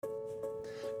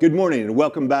Good morning and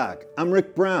welcome back. I'm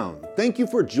Rick Brown. Thank you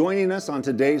for joining us on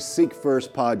today's Seek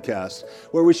First podcast,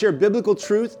 where we share biblical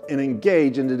truth and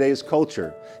engage in today's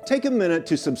culture. Take a minute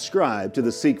to subscribe to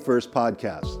the Seek First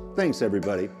podcast. Thanks,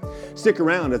 everybody. Stick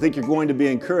around. I think you're going to be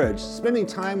encouraged. Spending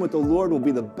time with the Lord will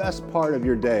be the best part of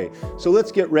your day. So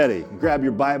let's get ready. Grab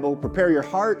your Bible, prepare your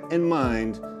heart and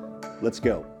mind. Let's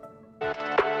go. We're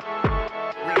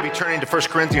going to be turning to 1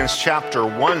 Corinthians chapter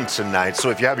 1 tonight. So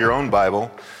if you have your own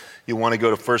Bible, you want to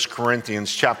go to 1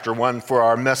 Corinthians chapter 1 for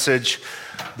our message,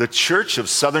 The Church of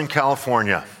Southern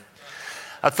California.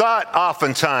 I thought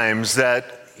oftentimes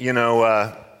that,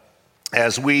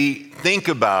 as we think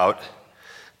about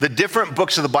the different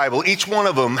books of the Bible, each one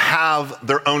of them have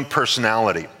their own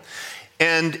personality.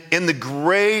 And in the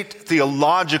great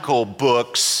theological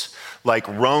books like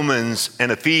Romans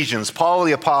and Ephesians, Paul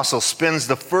the Apostle spends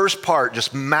the first part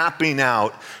just mapping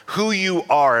out who you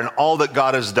are and all that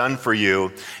God has done for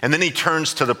you, and then he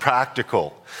turns to the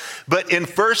practical. But in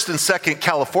 1st and 2nd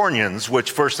Californians,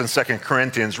 which 1st and 2nd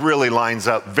Corinthians really lines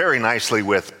up very nicely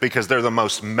with because they're the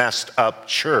most messed up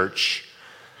church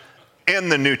in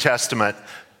the New Testament,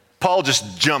 Paul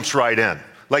just jumps right in.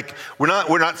 Like, we're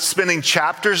not spending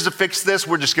chapters to fix this.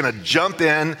 We're just going to jump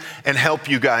in and help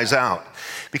you guys out.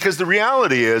 Because the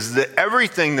reality is that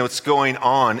everything that's going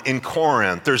on in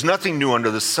Corinth, there's nothing new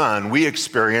under the sun we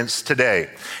experience today.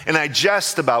 And I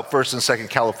jest about 1st and 2nd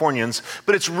Californians,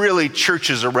 but it's really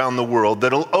churches around the world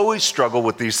that'll always struggle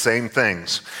with these same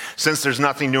things. Since there's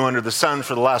nothing new under the sun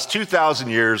for the last 2,000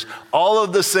 years, all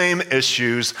of the same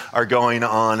issues are going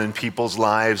on in people's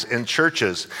lives in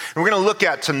churches. And we're going to look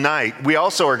at tonight, we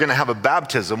also are going to have a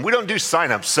baptism. We don't do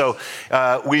signups, so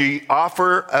we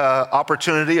offer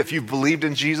opportunity. If you've believed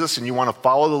in Jesus and you want to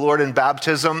follow the Lord in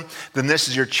baptism, then this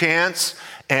is your chance.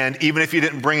 And even if you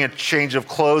didn't bring a change of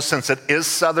clothes, since it is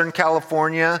Southern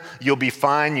California, you'll be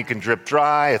fine. You can drip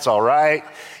dry. It's all right.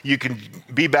 You can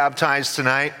be baptized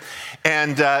tonight.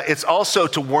 And it's also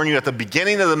to warn you at the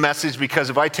beginning of the message, because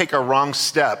if I take a wrong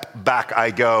step, back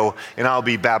I go, and I'll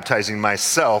be baptizing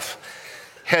myself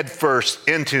head first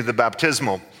into the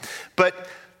baptismal. But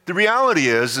the reality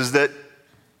is that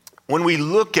when we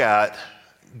look at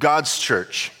God's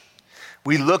church,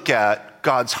 we look at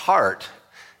God's heart.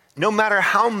 No matter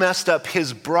how messed up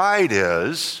his bride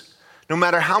is, no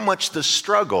matter how much the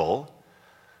struggle,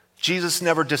 Jesus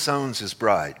never disowns his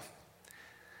bride.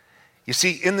 You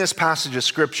see, in this passage of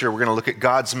scripture, we're going to look at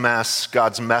God's mess,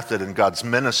 God's method, and God's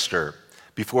minister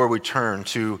before we turn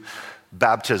to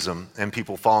baptism and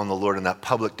people following the Lord in that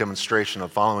public demonstration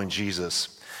of following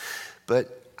Jesus.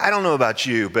 But I don't know about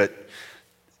you, but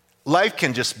life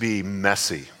can just be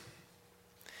messy.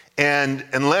 And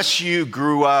unless you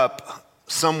grew up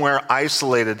somewhere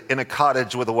isolated in a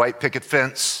cottage with a white picket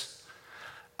fence,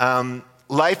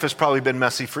 life has probably been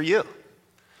messy for you.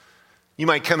 You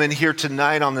might come in here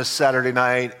tonight on this Saturday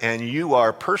night and you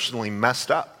are personally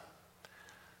messed up.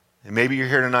 And maybe you're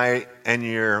here tonight and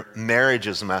your marriage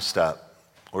is messed up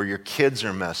or your kids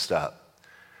are messed up.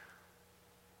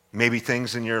 Maybe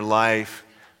things in your life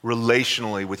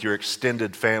relationally with your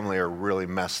extended family are really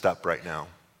messed up right now.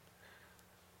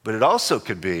 But it also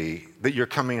could be that you're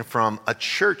coming from a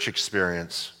church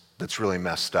experience that's really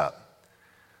messed up.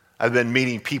 I've been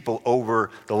meeting people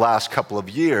over the last couple of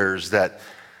years that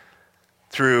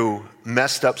through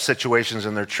messed up situations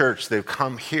in their church, they've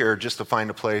come here just to find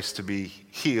a place to be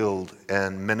healed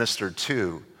and ministered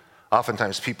to.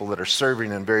 Oftentimes people that are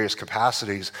serving in various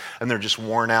capacities and they're just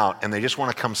worn out and they just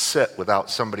want to come sit without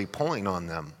somebody pulling on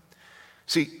them.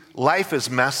 See, life is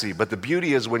messy, but the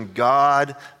beauty is when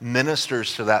God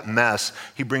ministers to that mess,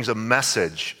 he brings a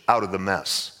message out of the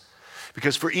mess.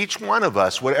 Because for each one of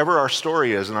us, whatever our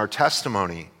story is and our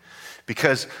testimony,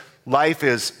 because life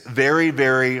is very,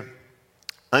 very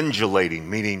undulating,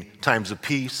 meaning times of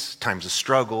peace, times of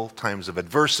struggle, times of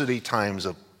adversity, times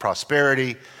of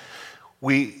prosperity.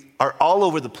 We are all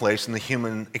over the place in the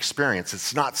human experience.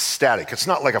 It's not static. It's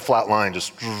not like a flat line,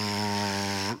 just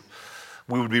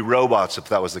we would be robots if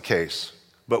that was the case.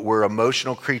 But we're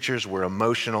emotional creatures, we're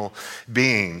emotional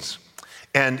beings.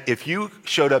 And if you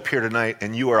showed up here tonight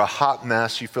and you are a hot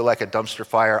mess, you feel like a dumpster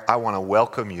fire, I want to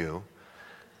welcome you,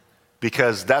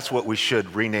 because that's what we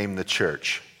should rename the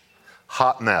church.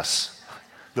 Hot mess.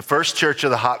 The first church of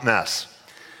the hot mess.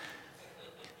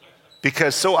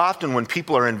 Because so often when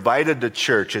people are invited to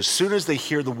church, as soon as they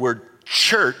hear the word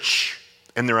church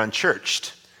and they're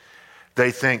unchurched,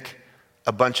 they think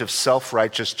a bunch of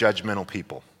self-righteous, judgmental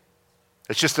people.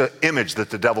 It's just an image that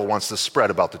the devil wants to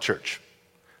spread about the church.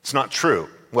 It's not true.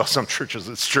 Well, some churches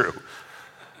it's true.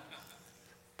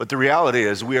 But the reality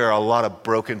is we are a lot of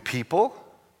broken people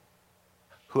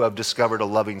who have discovered a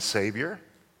loving Savior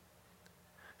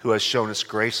who has shown us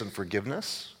grace and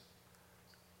forgiveness,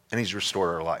 and he's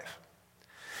restored our life.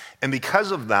 And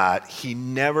because of that, he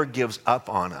never gives up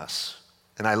on us.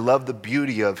 And I love the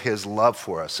beauty of his love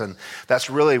for us. And that's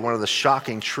really one of the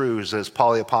shocking truths as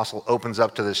Paul the Apostle opens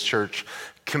up to this church,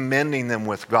 commending them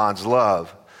with God's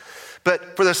love.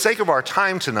 But for the sake of our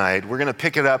time tonight, we're going to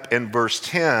pick it up in verse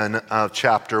 10 of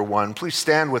chapter 1. Please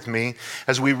stand with me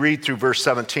as we read through verse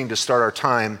 17 to start our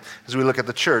time as we look at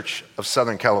the Church of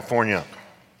Southern California.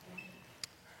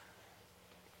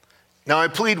 Now I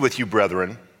plead with you,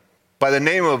 brethren, by the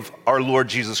name of our Lord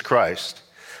Jesus Christ,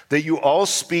 that you all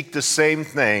speak the same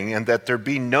thing and that there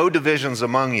be no divisions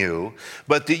among you,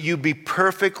 but that you be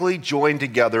perfectly joined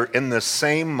together in the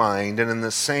same mind and in the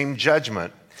same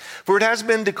judgment. For it has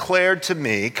been declared to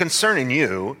me concerning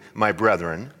you, my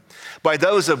brethren, by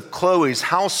those of Chloe's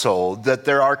household, that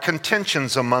there are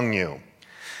contentions among you.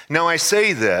 Now I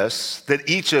say this, that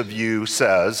each of you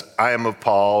says, I am of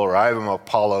Paul, or I am of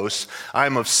Apollos, I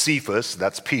am of Cephas,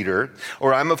 that's Peter,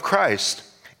 or I am of Christ.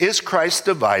 Is Christ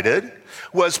divided?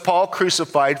 Was Paul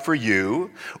crucified for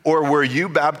you, or were you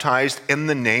baptized in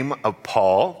the name of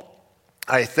Paul?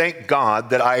 I thank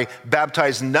God that I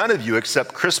baptized none of you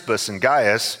except Crispus and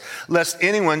Gaius, lest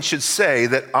anyone should say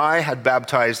that I had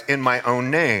baptized in my own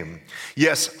name.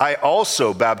 Yes, I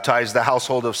also baptized the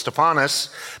household of Stephanas.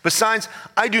 Besides,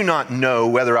 I do not know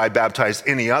whether I baptized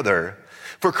any other.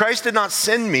 For Christ did not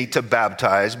send me to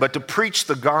baptize, but to preach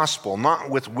the gospel, not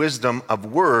with wisdom of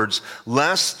words,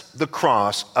 lest the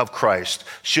cross of Christ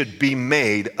should be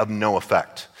made of no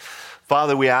effect.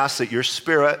 Father, we ask that your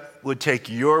Spirit would take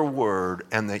your word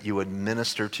and that you would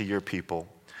minister to your people.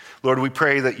 Lord, we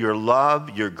pray that your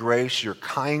love, your grace, your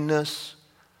kindness,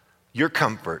 your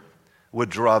comfort would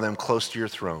draw them close to your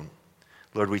throne.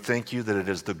 Lord, we thank you that it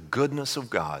is the goodness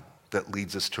of God that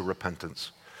leads us to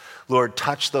repentance. Lord,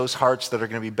 touch those hearts that are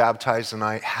going to be baptized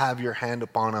tonight. Have your hand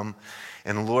upon them.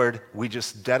 And Lord, we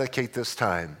just dedicate this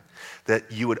time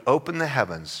that you would open the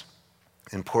heavens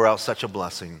and pour out such a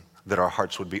blessing that our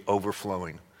hearts would be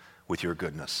overflowing with your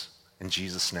goodness. In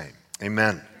Jesus' name,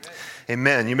 amen.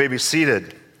 Amen. You may be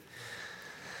seated.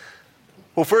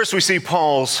 Well, first we see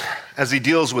Paul's, as he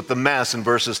deals with the mess in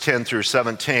verses 10 through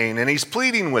 17, and he's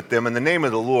pleading with them in the name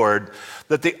of the Lord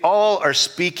that they all are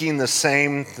speaking the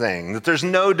same thing, that there's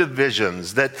no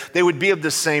divisions, that they would be of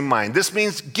the same mind. This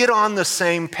means get on the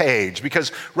same page,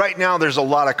 because right now there's a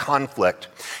lot of conflict.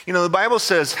 You know, the Bible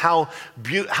says how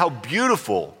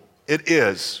beautiful it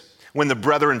is when the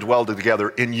brethren dwell together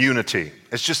in unity.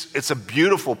 It's a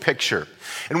beautiful picture.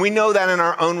 And we know that in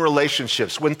our own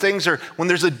relationships, when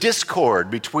there's a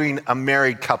discord between a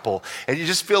married couple and you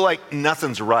just feel like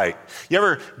nothing's right. You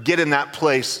ever get in that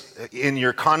place in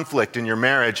your conflict in your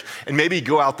marriage and maybe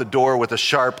go out the door with a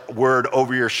sharp word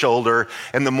over your shoulder,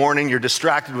 in the morning you're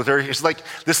distracted with her, it's like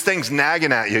this thing's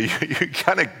nagging at you. You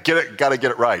gotta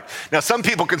get it right. Now some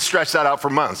people can stretch that out for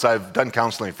months. I've done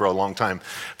counseling for a long time.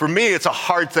 For me, it's a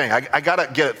hard thing. I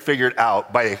gotta get it figured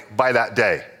out by that day.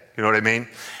 You know what I mean?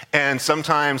 And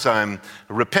sometimes I'm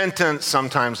repentant.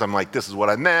 Sometimes I'm like, this is what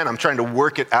I meant. I'm trying to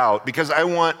work it out because I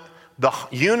want the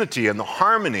unity and the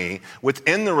harmony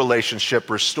within the relationship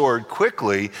restored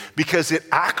quickly, because it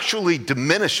actually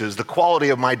diminishes the quality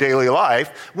of my daily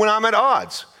life when I'm at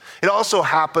odds. It also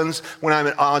happens when I'm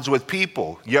at odds with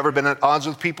people. You ever been at odds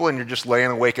with people and you're just laying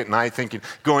awake at night thinking,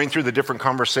 going through the different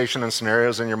conversation and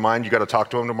scenarios in your mind, you got to talk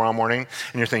to them tomorrow morning,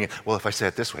 and you're thinking, well, if I say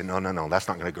it this way, no, that's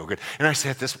not going to go good. And I say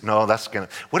it this, no, that's going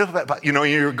to, what about,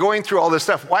 you're going through all this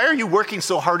stuff. Why are you working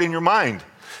so hard in your mind?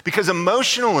 Because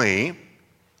emotionally,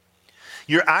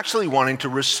 you're actually wanting to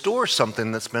restore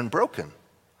something that's been broken,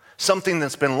 something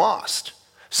that's been lost,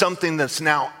 something that's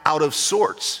now out of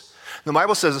sorts. The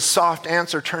Bible says a soft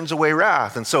answer turns away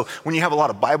wrath. And so when you have a lot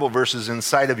of Bible verses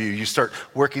inside of you, you start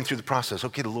working through the process.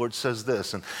 Okay, the Lord says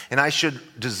this, and I should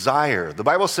desire. The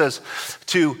Bible says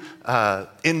to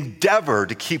endeavor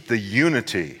to keep the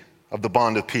unity of the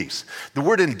bond of peace. The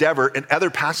word endeavor in other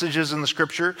passages in the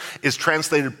scripture is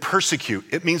translated persecute.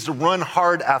 It means to run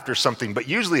hard after something, but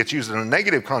usually it's used in a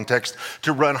negative context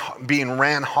to being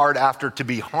ran hard after, to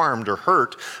be harmed or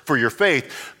hurt for your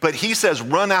faith. But he says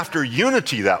run after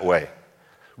unity that way.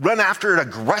 Run after it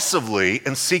aggressively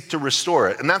and seek to restore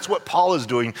it. And that's what Paul is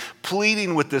doing,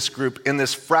 pleading with this group in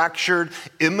this fractured,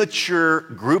 immature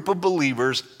group of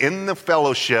believers in the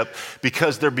fellowship,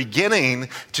 because they're beginning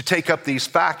to take up these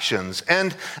factions.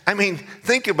 And I mean,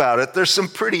 think about it. There's some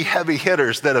pretty heavy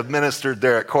hitters that have ministered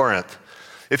there at Corinth.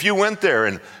 If you went there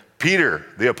and Peter,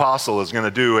 the apostle, is going to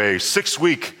do a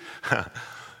 6-week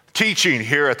teaching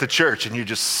here at the church, and you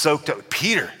just soaked up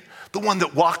Peter, the one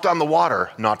that walked on the water,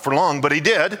 not for long, but he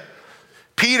did.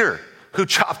 Peter, who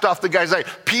chopped off the guy's eye.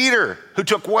 Peter, who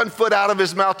took one foot out of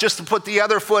his mouth just to put the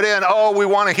other foot in. Oh, we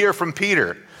want to hear from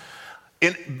Peter.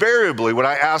 Invariably, when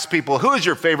I ask people, who is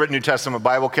your favorite New Testament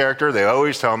Bible character? They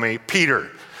always tell me,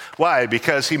 Peter. Why?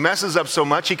 Because he messes up so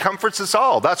much, he comforts us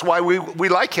all. That's why we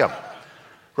like him,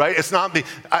 right? It's not me.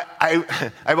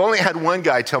 I've only had one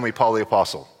guy tell me Paul the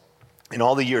Apostle. In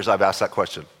all the years I've asked that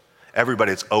question,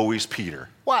 everybody, it's always Peter.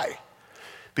 Why?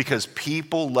 Because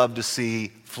people love to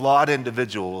see flawed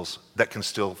individuals that can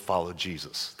still follow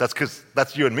Jesus. That's because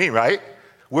that's you and me, right?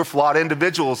 We're flawed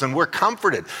individuals and we're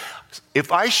comforted.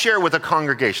 If I share with a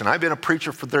congregation, I've been a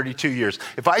preacher for 32 years,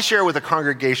 if I share with a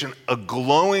congregation a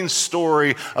glowing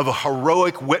story of a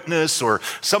heroic witness or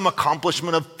some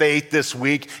accomplishment of faith this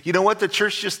week, you know what? The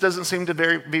church just doesn't seem to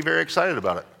be very excited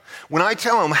about it. When I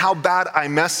tell them how bad I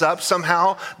mess up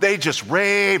somehow, they just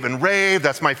rave and rave.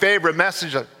 That's my favorite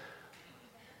message.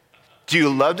 Do you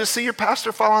love to see your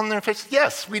pastor fall on their face?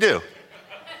 Yes, we do.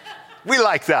 We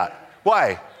like that.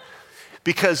 Why?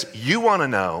 Because you want to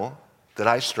know that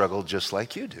I struggle just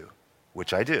like you do,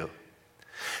 which I do.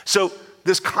 So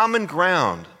this common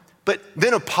ground, but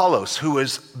then Apollos, who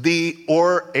is the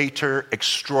orator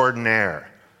extraordinaire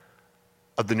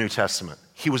of the New Testament.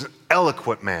 He was an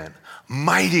eloquent man,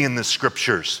 mighty in the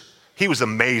scriptures. He was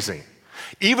amazing.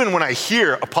 Even when I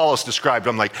hear Apollos described,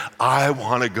 I'm like, I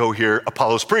want to go hear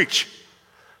Apollos preach.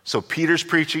 So Peter's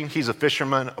preaching, he's a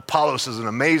fisherman. Apollos is an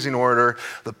amazing orator,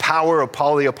 the power of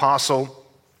Paul the Apostle.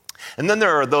 And then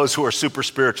there are those who are super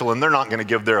spiritual and they're not going to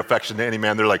give their affection to any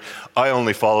man. They're like, I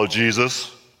only follow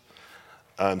Jesus.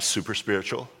 I'm super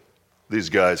spiritual. These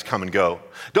guys come and go.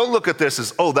 Don't look at this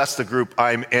as, oh, that's the group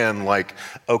I'm in. Like,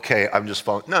 okay, I'm just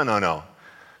following. No.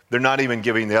 They're not even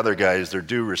giving the other guys their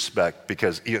due respect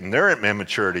because in their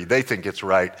immaturity, they think it's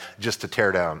right just to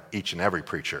tear down each and every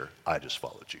preacher. I just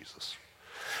follow Jesus.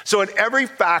 So in every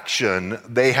faction,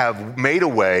 they have made a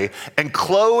way, and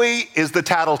Chloe is the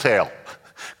tattletale.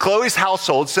 Chloe's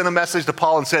household sent a message to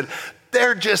Paul and said,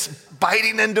 they're just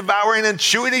biting and devouring and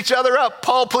chewing each other up.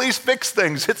 Paul, please fix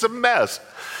things. It's a mess.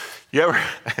 You ever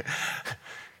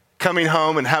coming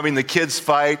home and having the kids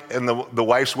fight and the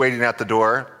wife's waiting at the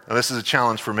door? Now, this is a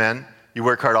challenge for men. You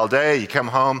work hard all day, you come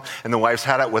home, and the wife's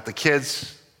had it with the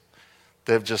kids.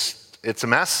 It's a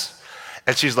mess.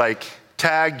 And she's like,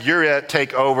 Tag, you're it,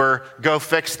 take over, go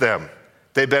fix them.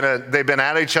 They've been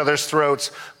at each other's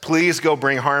throats. Please go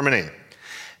bring harmony.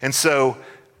 And so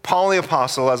Paul the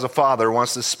Apostle, as a father,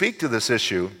 wants to speak to this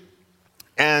issue,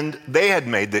 and they had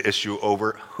made the issue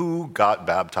over who got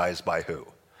baptized by who.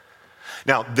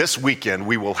 Now, this weekend,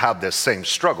 we will have this same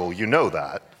struggle. You know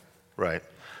that, right?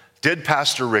 Did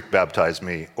Pastor Rick baptize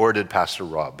me, or did Pastor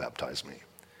Rob baptize me?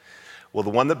 Well, the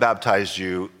one that baptized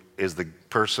you is the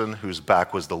person whose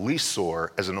back was the least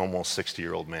sore as an almost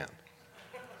 60-year-old man.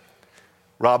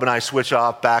 Rob and I switch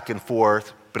off back and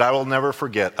forth, but I will never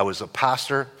forget, I was a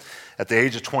pastor at the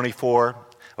age of 24.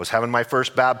 I was having my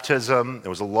first baptism. I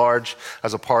was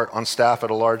a part on staff at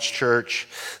a large church.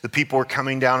 The people were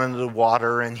coming down into the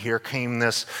water, and here came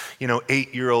this,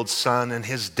 8-year-old son, and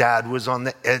his dad was on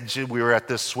the edge. We were at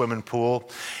this swimming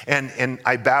pool, and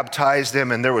I baptized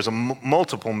him, and there was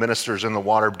multiple ministers in the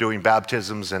water doing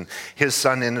baptisms, and his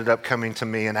son ended up coming to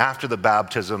me, and after the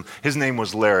baptism, his name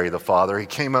was Larry, the father. He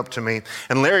came up to me,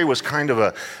 and Larry was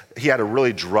he had a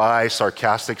really dry,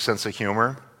 sarcastic sense of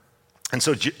humor. And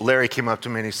so Larry came up to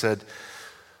me and he said,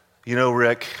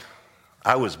 Rick,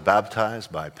 I was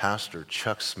baptized by Pastor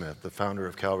Chuck Smith, the founder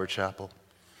of Calvary Chapel,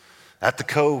 at the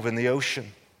Cove in the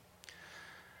ocean.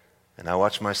 And I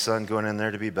watched my son going in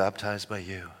there to be baptized by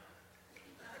you.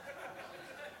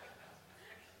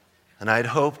 And I'd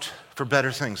hoped for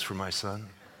better things for my son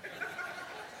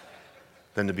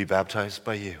than to be baptized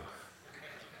by you.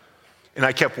 And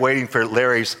I kept waiting for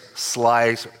Larry's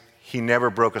sly. He never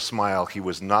broke a smile. He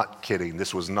was not kidding.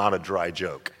 This was not a dry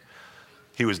joke.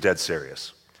 He was dead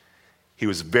serious. He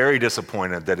was very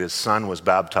disappointed that his son was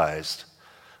baptized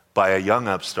by a young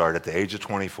upstart at the age of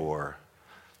 24,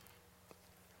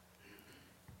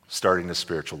 starting his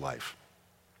spiritual life.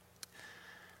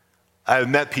 I've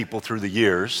met people through the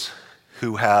years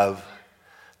who have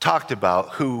talked about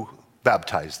who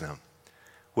baptized them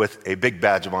with a big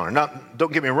badge of honor. Now,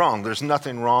 don't get me wrong. There's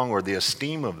nothing wrong or the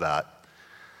esteem of that.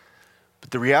 But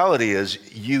the reality is,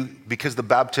 because the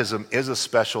baptism is a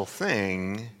special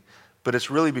thing, but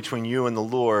it's really between you and the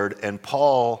Lord, and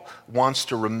Paul wants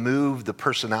to remove the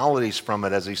personalities from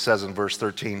it, as he says in verse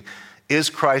 13. Is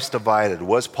Christ divided?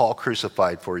 Was Paul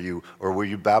crucified for you, or were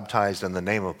you baptized in the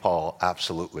name of Paul?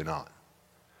 Absolutely not.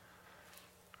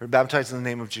 We're baptized in the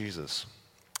name of Jesus,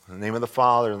 in the name of the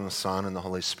Father, and the Son, and the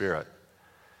Holy Spirit.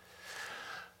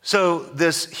 So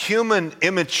this human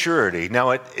immaturity,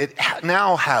 now it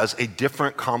now has a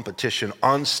different competition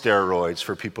on steroids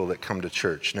for people that come to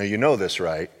church. Now you know this,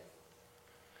 right?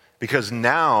 Because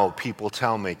now people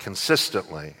tell me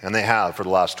consistently, and they have for the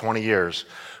last 20 years,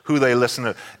 who they listen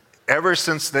to. Ever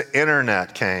since the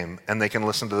internet came and they can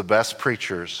listen to the best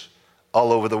preachers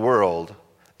all over the world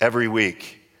every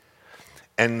week,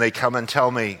 and they come and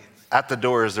tell me at the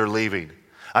door as they're leaving,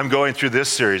 I'm going through this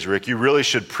series, Rick. You really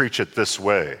should preach it this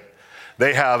way.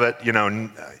 They have it,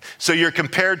 So you're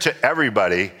compared to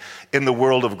everybody in the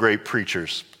world of great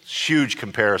preachers. Huge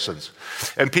comparisons.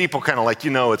 And people kind of like,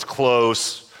 it's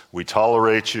close. We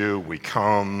tolerate you. We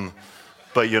come.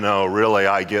 But, really,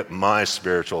 I get my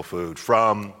spiritual food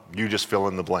from, you just fill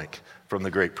in the blank, from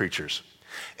the great preachers.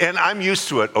 And I'm used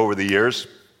to it over the years.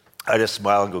 I just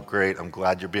smile and go, great. I'm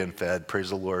glad you're being fed. Praise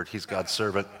the Lord. He's God's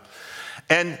servant.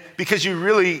 And because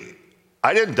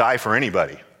I didn't die for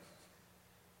anybody.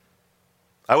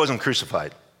 I wasn't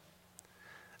crucified.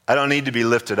 I don't need to be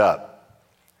lifted up.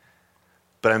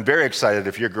 But I'm very excited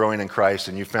if you're growing in Christ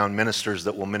and you found ministers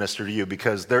that will minister to you,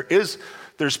 because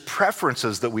there's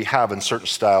preferences that we have in certain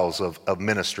styles of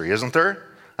ministry, isn't there?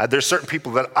 There's certain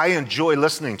people that I enjoy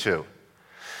listening to.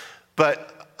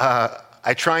 But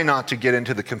I try not to get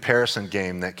into the comparison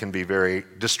game that can be very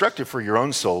destructive for your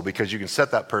own soul, because you can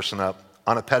set that person up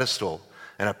on a pedestal.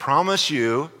 And I promise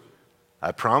you,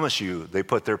 they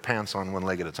put their pants on one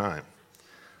leg at a time.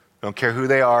 Don't care who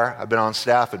they are. I've been on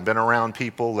staff and been around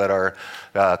people that are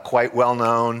quite well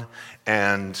known,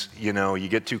 and you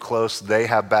get too close, they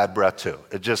have bad breath too.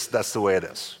 That's the way it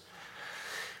is.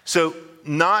 So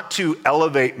not to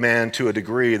elevate man to a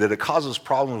degree that it causes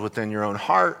problems within your own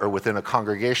heart or within a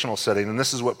congregational setting. And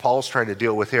this is what Paul's trying to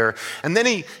deal with here. And then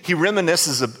he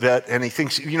reminisces a bit, and he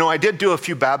thinks, I did do a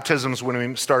few baptisms when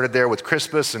we started there with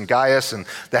Crispus and Gaius and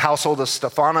the household of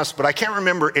Stephanas, but I can't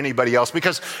remember anybody else,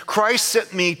 because Christ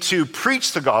sent me to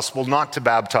preach the gospel, not to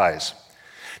baptize.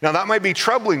 Now that might be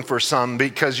troubling for some,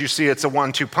 because you see it's a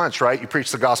 1-2 punch, right? You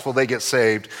preach the gospel, they get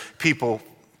saved, people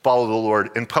follow the Lord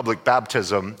in public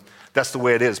baptism. That's the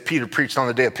way it is. Peter preached on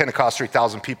the day of Pentecost,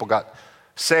 3,000 people got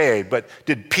saved. But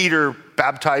did Peter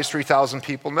baptize 3,000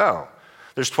 people? No.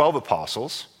 There's 12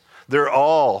 apostles. They're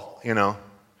all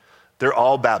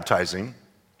baptizing.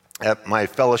 At my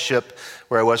fellowship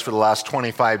where I was for the last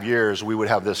 25 years, we would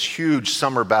have this huge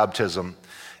summer baptism,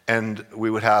 and we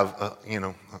would have,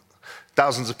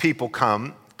 thousands of people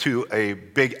come to a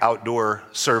big outdoor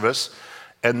service.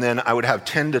 And then I would have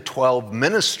 10 to 12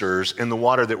 ministers in the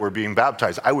water that were being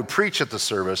baptized. I would preach at the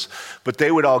service, but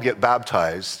they would all get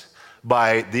baptized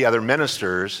by the other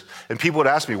ministers. And people would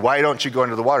ask me, why don't you go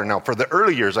into the water? Now, for the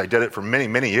early years, I did it for many,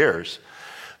 many years.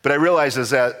 But I realized is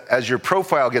that as your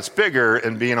profile gets bigger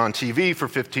and being on TV for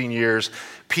 15 years,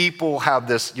 people have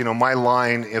this, my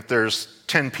line, if there's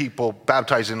 10 people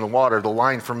baptized in the water, the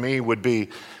line for me would be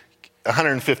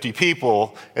 150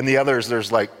 people, and the others,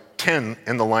 there's like 10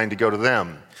 in the line to go to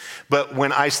them. But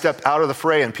when I stepped out of the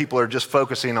fray and people are just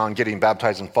focusing on getting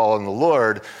baptized and following the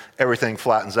Lord, everything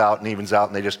flattens out and evens out,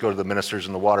 and they just go to the ministers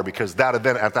in the water, because that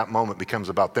event at that moment becomes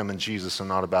about them and Jesus and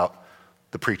not about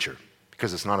the preacher,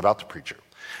 because it's not about the preacher.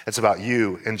 It's about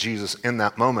you and Jesus in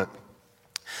that moment.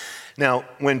 Now,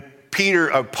 when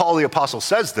Paul the Apostle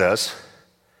says this,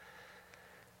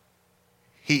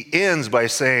 he ends by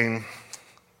saying,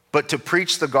 but to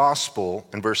preach the gospel,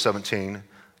 in verse 17,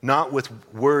 not with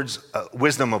words,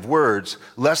 wisdom of words,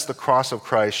 lest the cross of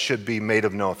Christ should be made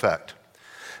of no effect.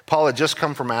 Paul had just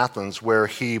come from Athens, where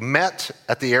he met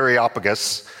at the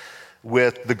Areopagus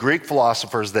with the Greek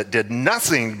philosophers that did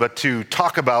nothing but to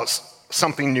talk about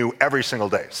something new every single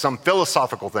day, some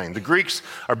philosophical thing. The Greeks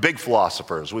are big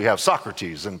philosophers. We have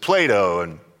Socrates and Plato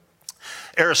and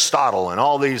Aristotle and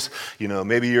all these,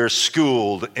 maybe you're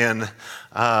schooled in,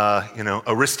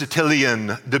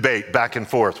 Aristotelian debate back and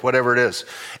forth, whatever it is.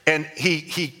 And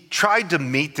he tried to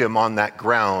meet them on that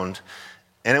ground,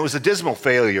 and it was a dismal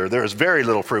failure. There was very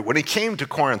little fruit. When he came to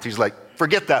Corinth, he's like,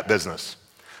 forget that business.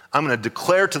 I'm going to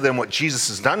declare to them what Jesus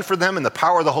has done for them in the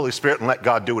power of the Holy Spirit, and let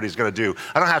God do what he's going to do.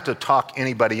 I don't have to talk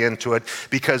anybody into it,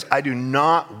 because I do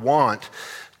not want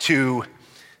to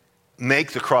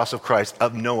make the cross of Christ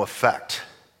of no effect.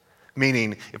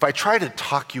 Meaning, if I try to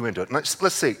talk you into it,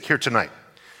 let's say here tonight,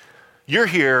 you're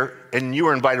here and you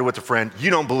were invited with a friend, you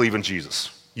don't believe in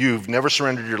Jesus. You've never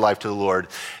surrendered your life to the Lord.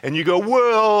 And you go,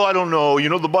 well, I don't know,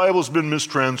 the Bible's been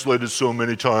mistranslated so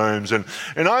many times, and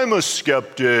I'm a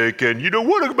skeptic, and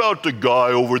what about the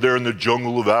guy over there in the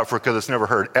jungle of Africa that's never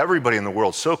heard? Everybody in the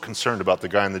world's so concerned about the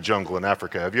guy in the jungle in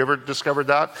Africa. Have you ever discovered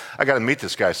that? I got to meet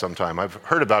this guy sometime. I've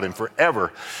heard about him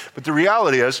forever. But the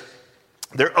reality is,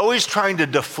 They're always trying to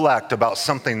deflect about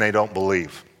something they don't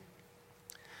believe.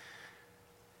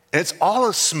 And it's all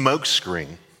a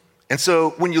smokescreen. And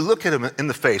so when you look at them in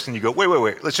the face and you go,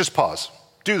 wait, let's just pause.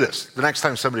 Do this. The next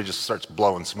time somebody just starts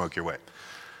blowing smoke your way,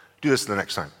 do this the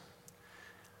next time.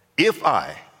 If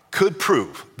I could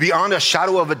prove beyond a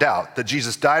shadow of a doubt that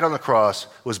Jesus died on the cross,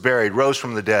 was buried, rose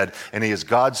from the dead, and he is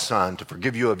God's son to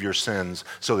forgive you of your sins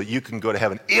so that you can go to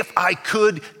heaven. If I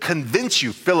could convince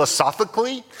you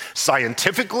philosophically,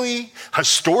 scientifically,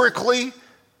 historically,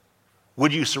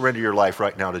 would you surrender your life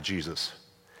right now to Jesus?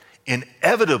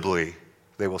 Inevitably,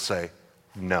 they will say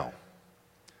no.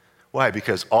 Why?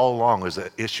 Because all along is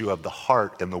an issue of the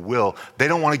heart and the will. They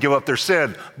don't want to give up their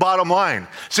sin, bottom line.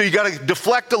 So you got to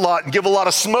deflect a lot and give a lot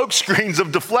of smoke screens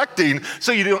of deflecting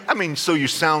so you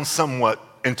sound somewhat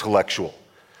intellectual.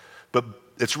 But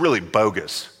it's really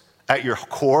bogus. At your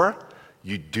core,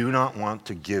 you do not want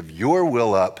to give your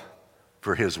will up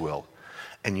for his will.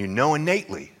 And you know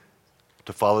innately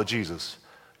to follow Jesus,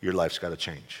 your life's got to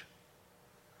change.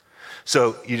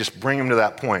 So you just bring him to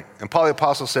that point. And Paul the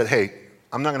Apostle said, hey,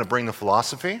 I'm not going to bring the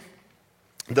philosophy,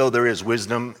 though there is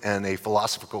wisdom and a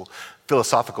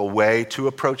philosophical way to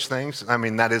approach things. I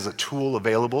mean, that is a tool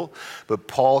available, but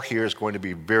Paul here is going to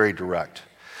be very direct.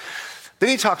 Then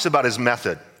he talks about his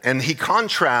method, and he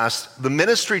contrasts the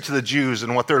ministry to the Jews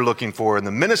and what they're looking for, and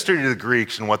the ministry to the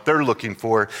Greeks and what they're looking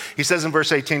for. He says in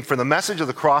verse 18, for the message of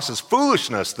the cross is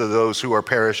foolishness to those who are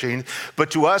perishing,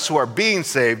 but to us who are being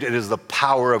saved, it is the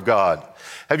power of God.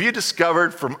 Have you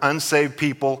discovered from unsaved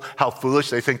people how foolish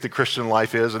they think the Christian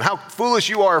life is, and how foolish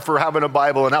you are for having a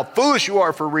Bible, and how foolish you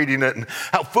are for reading it, and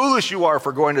how foolish you are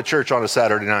for going to church on a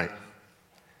Saturday night?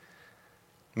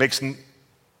 Makes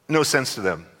no sense to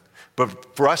them.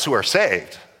 But for us who are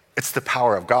saved, it's the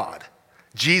power of God.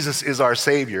 Jesus is our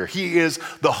Savior. He is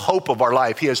the hope of our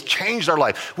life. He has changed our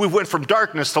life. We went from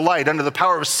darkness to light, under the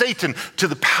power of Satan to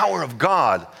the power of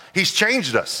God. He's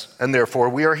changed us, and therefore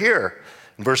we are here.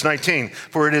 In verse 19,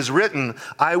 for it is written,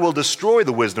 I will destroy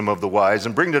the wisdom of the wise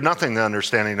and bring to nothing the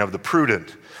understanding of the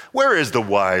prudent. Where is the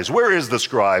wise? Where is the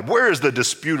scribe? Where is the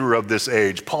disputer of this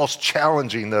age? Paul's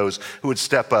challenging those who would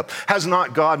step up. Has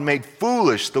not God made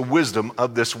foolish the wisdom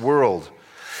of this world?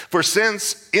 For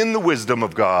since in the wisdom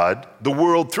of God, the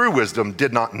world through wisdom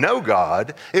did not know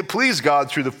God, it pleased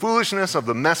God through the foolishness of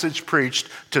the message preached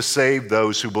to save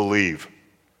those who believe.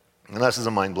 And this is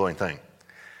a mind-blowing thing.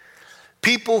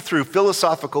 People through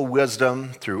philosophical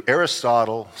wisdom, through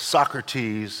Aristotle,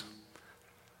 Socrates,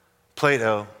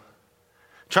 Plato,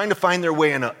 trying to find their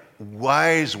way in a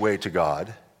wise way to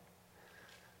God,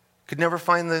 could never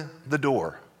find the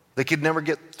door. They could never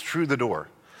get through the door.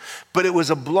 But it was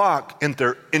a block in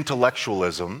their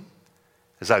intellectualism.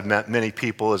 As I've met many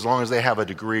people, as long as they have a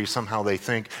degree, somehow they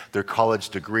think their college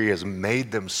degree has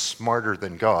made them smarter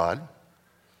than God,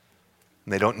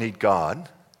 and they don't need God.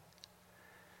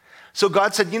 So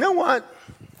God said, you know what?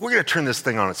 We're going to turn this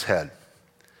thing on its head.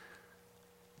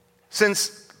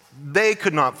 Since they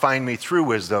could not find me through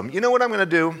wisdom, you know what I'm going to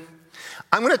do?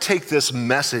 I'm going to take this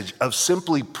message of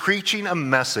simply preaching a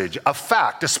message, a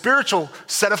fact, a spiritual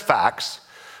set of facts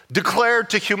declared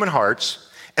to human hearts,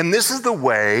 and this is the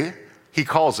way, he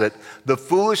calls it, the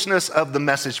foolishness of the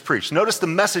message preached. Notice the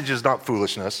message is not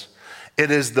foolishness.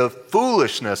 It is the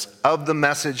foolishness of the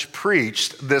message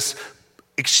preached, this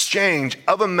exchange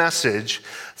of a message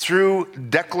through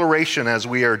declaration as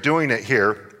we are doing it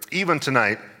here, even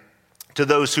tonight, to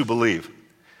those who believe.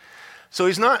 So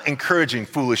he's not encouraging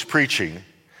foolish preaching.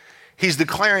 He's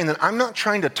declaring that I'm not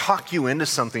trying to talk you into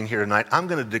something here tonight. I'm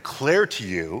going to declare to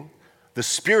you the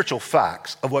spiritual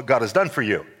facts of what God has done for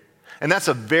you. And that's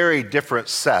a very different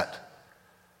set,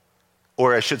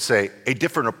 or I should say, a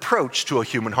different approach to a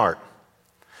human heart.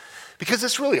 Because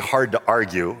it's really hard to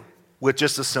argue with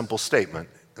just a simple statement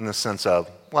in the sense of,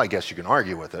 well, I guess you can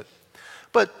argue with it,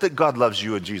 but that God loves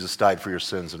you and Jesus died for your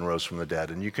sins and rose from the dead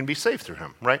and you can be saved through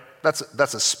him, right? That's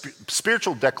a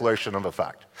spiritual declaration of a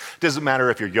fact. It doesn't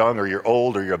matter if you're young or you're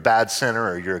old or you're a bad sinner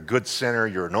or you're a good sinner,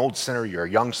 you're an old sinner, you're a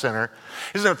young sinner.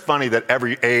 Isn't it funny that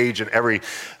every age and every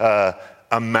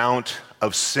amount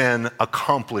of sin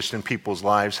accomplished in people's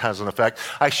lives has an effect?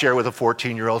 I share with a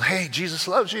 14-year-old, hey, Jesus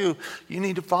loves you. You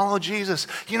need to follow Jesus.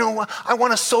 You know what? I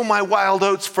want to sow my wild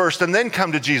oats first and then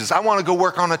come to Jesus. I want to go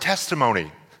work on a testimony.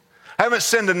 I haven't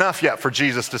sinned enough yet for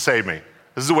Jesus to save me.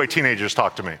 This is the way teenagers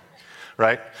talk to me,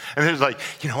 right? And it's like,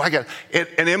 you know, I got it.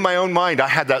 And in my own mind, I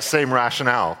had that same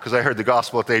rationale because I heard the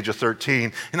gospel at the age of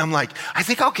 13. And I'm like, I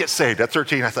think I'll get saved at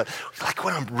 13. I thought, like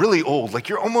when I'm really old, like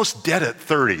you're almost dead at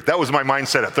 30. That was my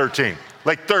mindset at 13.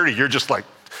 Like 30, you're just like,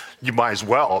 you might as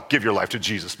well give your life to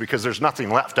Jesus because there's nothing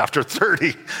left after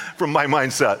 30 from my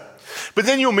mindset. But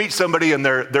then you'll meet somebody and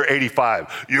they're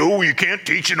 85. You can't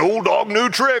teach an old dog new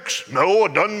tricks. No,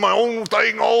 I've done my own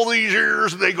thing all these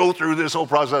years. They go through this whole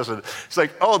process. And it's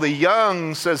like, oh, the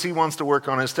young says he wants to work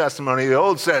on his testimony. The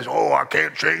old says, oh, I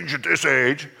can't change at this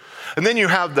age. And then you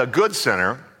have the good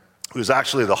sinner, who's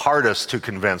actually the hardest to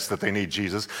convince that they need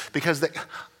Jesus, because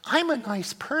I'm a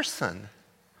nice person.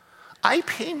 I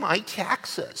pay my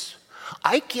taxes.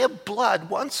 I give blood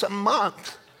once a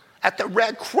month at the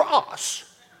Red Cross.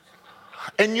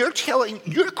 And you're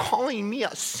calling me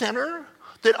a sinner,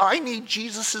 that I need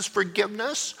Jesus'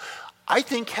 forgiveness? I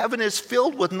think heaven is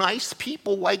filled with nice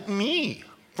people like me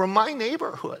from my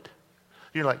neighborhood.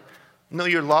 You're like, no,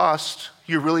 you're lost.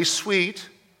 You're really sweet.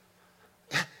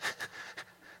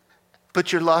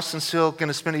 But you're lost and still going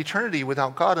to spend eternity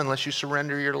without God unless you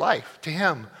surrender your life to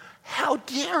him. How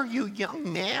dare you,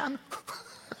 young man?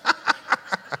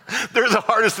 They're the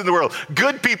hardest in the world.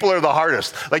 Good people are the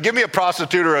hardest. Like, give me a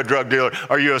prostitute or a drug dealer.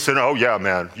 Are you a sinner? Oh, yeah,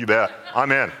 man. You bet.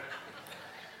 I'm in.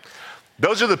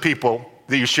 Those are the people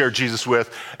that you share Jesus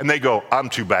with, and they go, I'm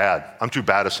too bad. I'm too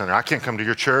bad a sinner. I can't come to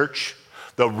your church.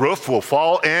 The roof will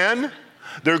fall in.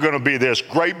 There's going to be this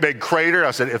great big crater.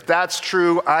 I said, if that's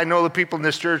true, I know the people in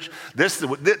this church, this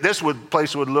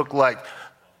place would look like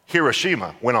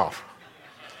Hiroshima went off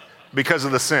because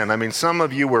of the sin. I mean, some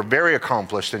of you were very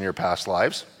accomplished in your past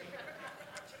lives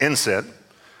in sin,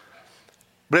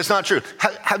 but it's not true.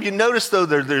 Have you noticed, though,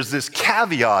 there's this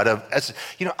caveat of,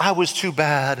 I was too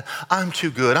bad, I'm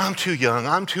too good, I'm too young,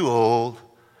 I'm too old.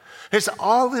 There's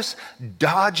all this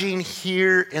dodging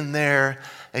here and there,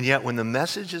 and yet when the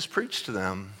message is preached to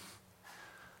them,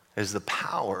 is the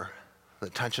power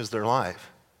that touches their life.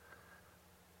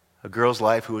 A girl's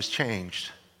life who was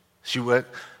changed. She heard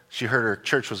her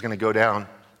church was going to go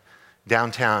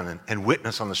downtown and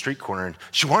witness on the street corner. And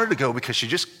she wanted to go because she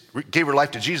just gave her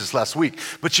life to Jesus last week.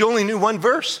 But she only knew one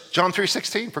verse, John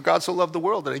 3:16. For God so loved the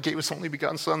world that he gave his only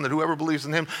begotten son, that whoever believes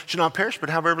in him should not perish but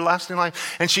have everlasting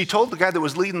life. And she told the guy that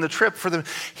was leading the trip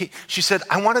she said,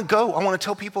 I want to go. I want to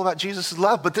tell people about Jesus'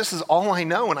 love, but this is all I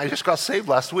know. And I just got saved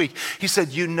last week. He said,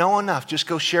 you know enough. Just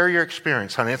go share your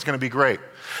experience, honey. It's going to be great.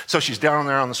 So she's down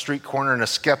there on the street corner, and a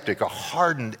skeptic, a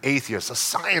hardened atheist, a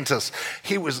scientist,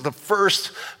 he was the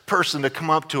first person to come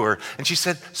up to her. And she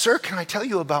said, sir, can I tell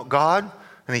you about God?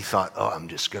 And he thought, oh, I'm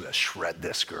just going to shred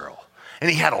this girl. And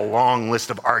he had a long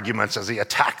list of arguments as he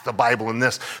attacked the Bible in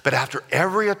this. But after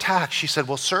every attack, she said,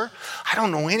 well, sir, I don't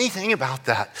know anything about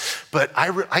that. But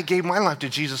I gave my life to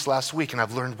Jesus last week, and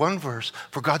I've learned one verse.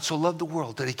 For God so loved the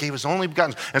world that he gave his only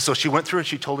begotten. And so she went through and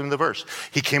she told him the verse.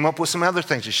 He came up with some other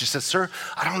things. And she said, sir,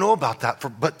 I don't know about that.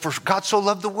 But for God so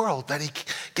loved the world that he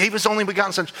gave his only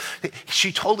begotten son.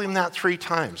 She told him that 3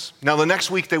 times. Now, the next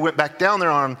week, they went back down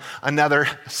there on another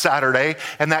Saturday.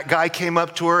 And that guy came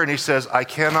up to her and he says, I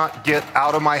cannot get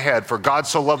out of my head, for God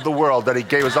so loved the world that he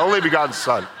gave his only begotten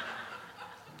son.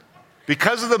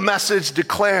 Because of the message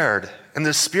declared, and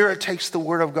the Spirit takes the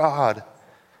word of God,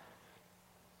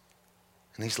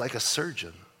 and he's like a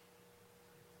surgeon,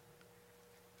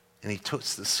 and he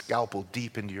puts the scalpel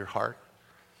deep into your heart,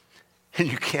 and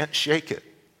you can't shake it.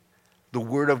 The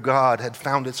word of God had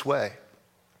found its way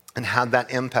and had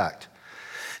that impact.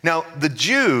 Now, the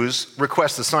Jews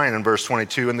request a sign in verse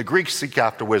 22, and the Greeks seek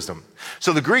after wisdom.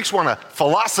 So the Greeks want to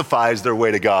philosophize their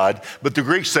way to God, but the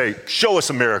Greeks say, show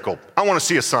us a miracle. I want to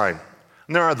see a sign.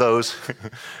 And there are those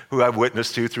who I've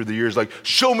witnessed to through the years, like,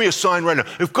 show me a sign right now.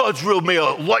 If God's real, may a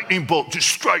lightning bolt just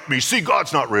strike me. See,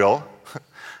 God's not real.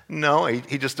 No,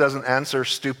 he just doesn't answer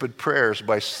stupid prayers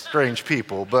by strange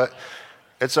people, but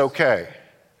it's okay.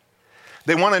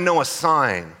 They want to know a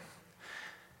sign.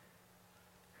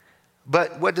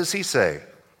 But what does he say?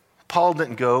 Paul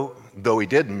didn't go, though he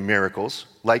did miracles,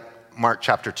 like Mark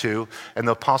chapter 2, and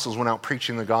the apostles went out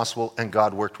preaching the gospel, and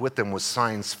God worked with them with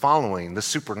signs following. The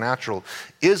supernatural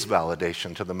is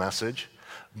validation to the message.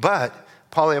 But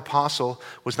Paul the apostle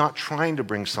was not trying to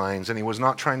bring signs, and he was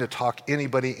not trying to talk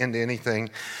anybody into anything.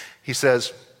 He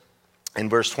says in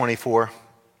verse 23,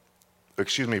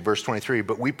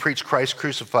 but we preach Christ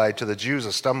crucified, to the Jews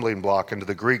a stumbling block, and to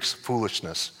the Greeks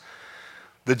foolishness.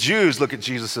 The Jews look at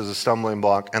Jesus as a stumbling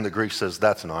block, and the Greek says,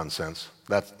 that's nonsense.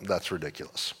 That's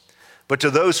ridiculous. But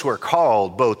to those who are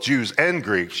called, both Jews and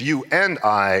Greeks, you and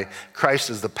I,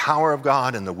 Christ is the power of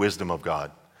God and the wisdom of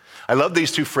God. I love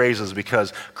these two phrases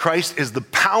because Christ is the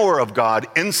power of God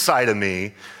inside of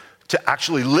me to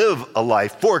actually live a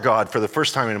life for God for the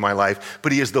first time in my life,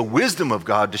 but he has the wisdom of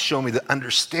God to show me the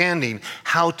understanding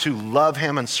how to love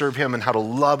him and serve him and how to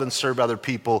love and serve other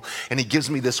people. And he gives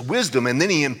me this wisdom, and then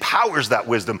he empowers that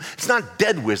wisdom. It's not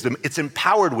dead wisdom, it's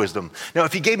empowered wisdom. Now,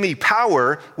 if he gave me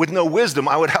power with no wisdom,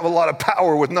 I would have a lot of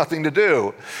power with nothing to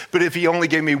do. But if he only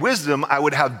gave me wisdom, I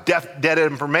would have dead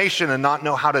information and not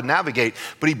know how to navigate.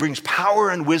 But he brings power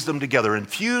and wisdom together,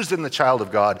 infused in the child of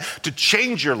God, to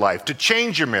change your life, to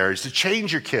change your marriage, to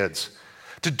change your kids,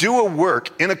 to do a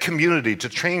work in a community, to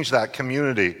change that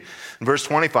community. In verse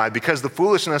 25, because the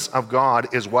foolishness of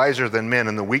God is wiser than men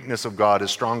and the weakness of God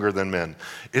is stronger than men.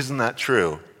 Isn't that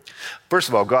true? First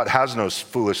of all, God has no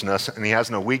foolishness and he has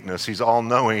no weakness. He's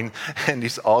all-knowing and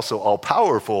he's also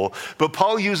all-powerful. But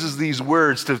Paul uses these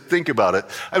words to think about it.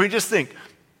 I mean, just think,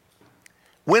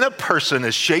 when a person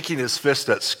is shaking his fist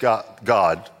at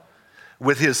God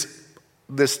with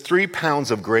this 3 pounds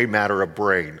of gray matter of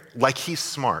brain, like he's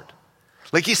smart,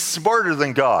 like he's smarter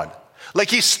than God, like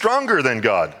he's stronger than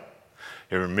God.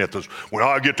 You ever admit this? When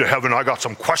I get to heaven, I got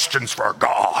some questions for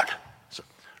God. So,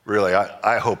 really,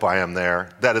 I hope I am there.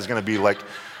 That is going to be like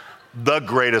the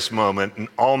greatest moment in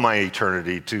all my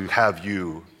eternity, to have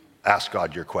you ask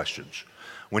God your questions.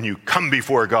 When you come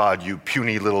before God, you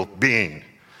puny little being,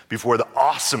 before the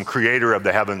awesome creator of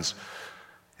the heavens.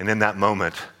 And in that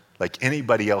moment, like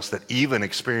anybody else that even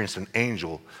experienced an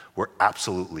angel, were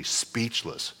absolutely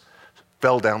speechless,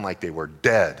 fell down like they were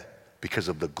dead because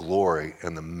of the glory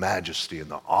and the majesty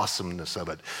and the awesomeness of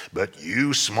it. But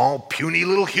you small, puny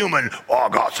little human, I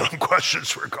got some questions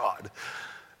for God.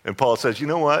 And Paul says, you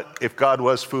know what? If God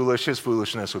was foolish, his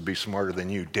foolishness would be smarter than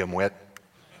you, dimwit.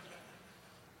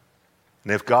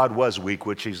 And if God was weak,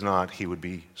 which he's not, he would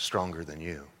be stronger than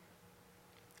you.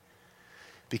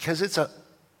 Because it's a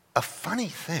funny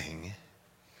thing,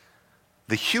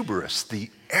 the hubris, the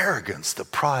arrogance, the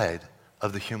pride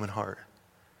of the human heart.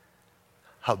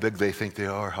 How big they think they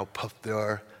are, how puffed they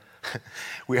are.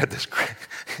 We had this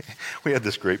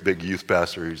great big youth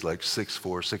pastor who's like 6'4",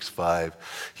 6'5".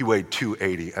 He weighed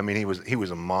 280. I mean, he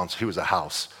was a monster. He was a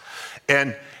house.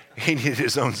 And he needed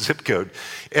his own zip code.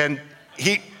 And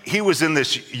he was in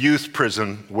this youth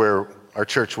prison where our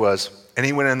church was, and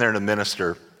he went in there to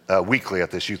minister weekly at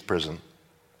this youth prison.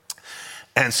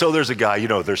 And so there's a guy,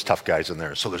 there's tough guys in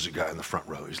there. So there's a guy in the front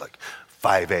row. He's like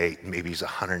 5'8", maybe he's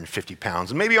 150 pounds.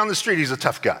 And maybe on the street he's a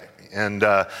tough guy. And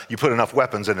you put enough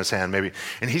weapons in his hand, maybe.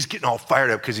 And he's getting all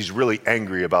fired up because he's really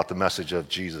angry about the message of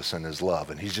Jesus and his love.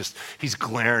 And he's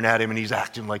glaring at him and he's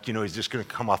acting like, he's just going to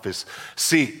come off his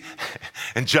seat.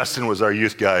 And Justin was our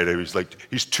youth guy. And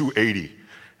he's 280.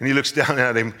 And he looks down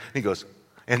at him and he goes,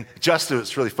 and Justin,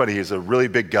 it's really funny, he's a really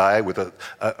big guy with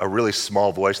a really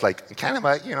small voice, like kind of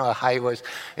a high voice.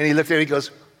 And he looked at him and he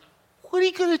goes, what are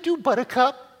you going to do,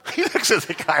 Buttercup? He looks at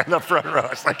the guy in the front row.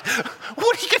 It's like,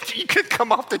 what are you going to do? You can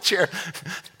come off the chair,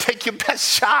 take your best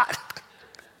shot.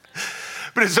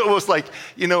 But it's almost like,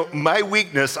 my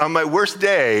weakness on my worst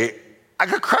day, I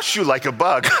could crush you like a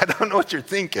bug. I don't know what you're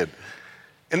thinking.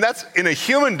 And that's in a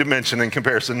human dimension in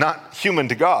comparison, not human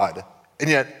to God. And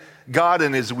yet, God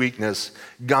in his weakness,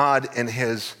 God in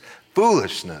his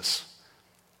foolishness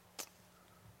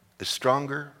is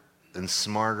stronger and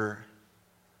smarter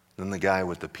than the guy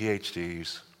with the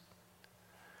PhDs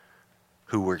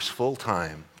who works full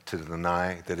time to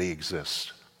deny that he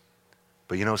exists.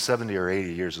 But 70 or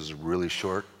 80 years is really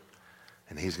short,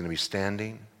 and he's going to be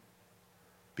standing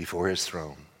before his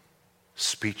throne,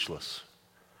 speechless.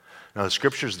 Now the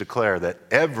scriptures declare that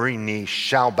every knee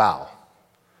shall bow,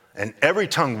 and every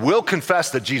tongue will confess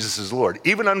that Jesus is Lord.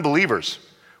 Even unbelievers,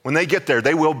 when they get there,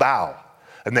 they will bow,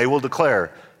 and they will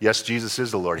declare, yes, Jesus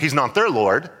is the Lord. He's not their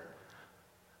Lord.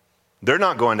 They're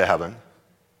not going to heaven,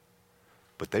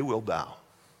 but they will bow,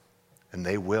 and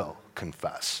they will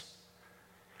confess.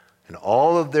 And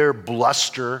all of their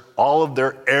bluster, all of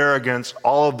their arrogance,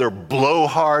 all of their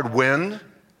blowhard wind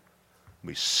will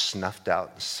be snuffed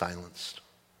out and silenced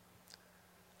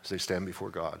as they stand before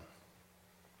God.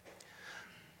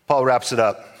 Paul wraps it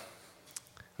up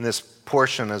in this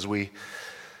portion as we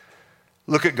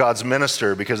look at God's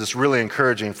minister, because it's really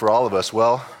encouraging for all of us.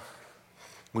 Well,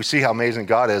 we see how amazing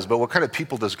God is, but what kind of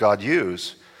people does God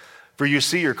use? For you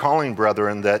see your calling,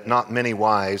 brethren, that not many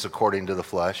wise according to the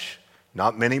flesh,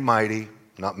 not many mighty,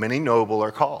 not many noble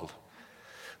are called.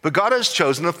 But God has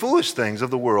chosen the foolish things of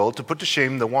the world to put to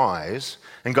shame the wise,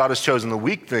 and God has chosen the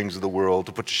weak things of the world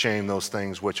to put to shame those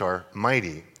things which are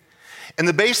mighty. And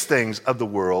the base things of the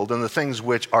world and the things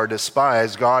which are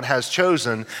despised God has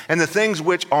chosen, and the things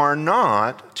which are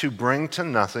not, to bring to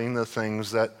nothing the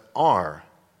things that are,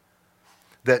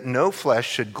 that no flesh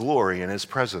should glory in his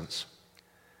presence.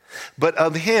 But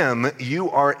of him you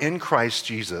are in Christ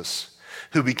Jesus,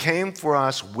 who became for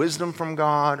us wisdom from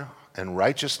God and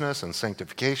righteousness and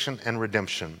sanctification and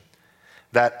redemption,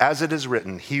 that as it is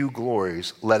written, he who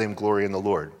glories, let him glory in the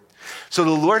Lord. So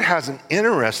the Lord has an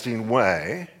interesting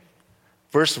way.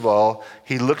 First of all,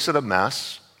 he looks at a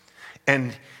mess,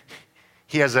 and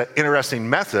he has an interesting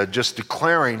method, just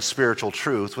declaring spiritual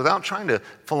truth without trying to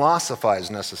philosophize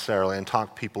necessarily and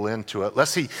talk people into it.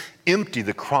 Lest he empty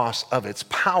the cross of its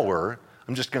power,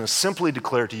 I'm just going to simply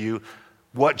declare to you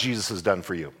what Jesus has done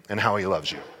for you and how he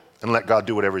loves you, and let God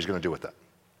do whatever he's going to do with that.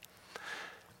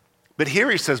 But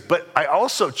here he says, but I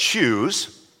also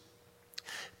choose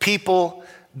people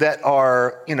that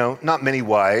are, not many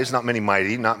wise, not many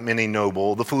mighty, not many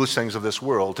noble, the foolish things of this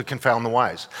world to confound the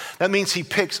wise. That means he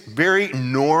picks very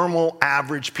normal,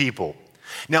 average people.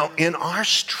 Now, in our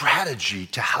strategy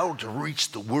to how to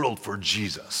reach the world for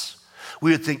Jesus,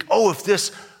 we would think, if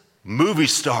this movie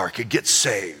star could get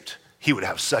saved, he would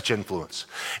have such influence.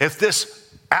 If this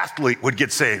athlete would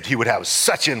get saved, he would have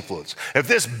such influence. If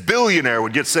this billionaire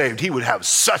would get saved, he would have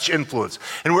such influence.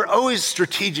 And we're always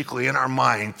strategically in our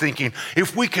mind thinking,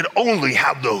 if we could only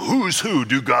have the who's who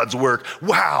do God's work,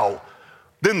 wow,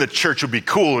 then the church would be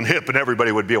cool and hip and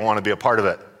everybody would want to be a part of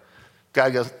it.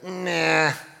 God goes,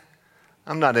 nah,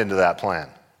 I'm not into that plan.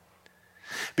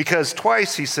 Because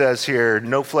twice he says here,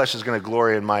 no flesh is going to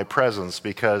glory in my presence,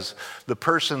 because the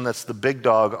person that's the big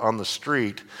dog on the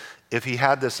street, if he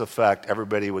had this effect,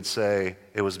 everybody would say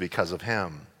it was because of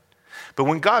him. But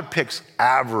when God picks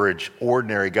average,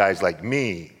 ordinary guys like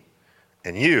me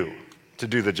and you to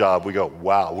do the job, we go,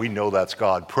 wow, we know that's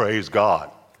God. Praise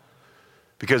God.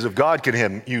 Because if God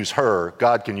can use her,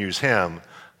 God can use him,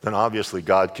 then obviously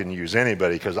God can use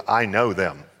anybody, because I know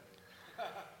them.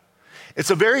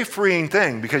 It's a very freeing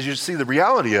thing, because you see, the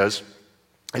reality is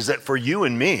that for you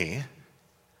and me,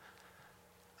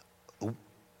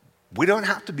 we don't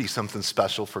have to be something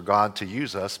special for God to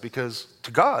use us, because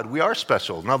to God, we are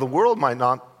special. Now, the world might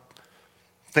not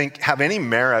have any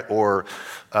merit or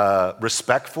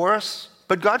respect for us,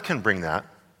 but God can bring that.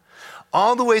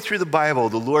 All the way through the Bible,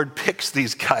 the Lord picks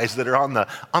these guys that are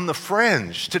on the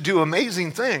fringe to do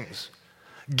amazing things.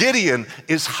 Gideon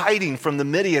is hiding from the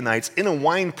Midianites in a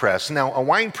wine press. Now, a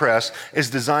wine press is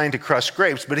designed to crush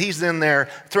grapes, but he's in there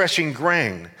threshing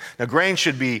grain. Now, grain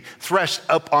should be threshed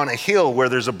up on a hill where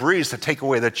there's a breeze to take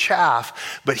away the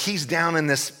chaff, but he's down in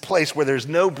this place where there's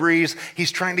no breeze.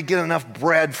 He's trying to get enough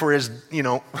bread for his,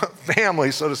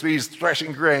 family, so to speak. He's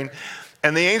threshing grain.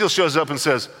 And the angel shows up and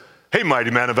says, "Hey,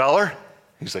 mighty man of valor."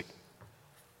 He's like,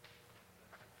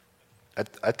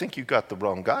 I think you got the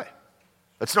wrong guy.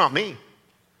 That's not me.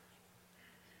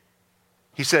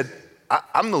 He said,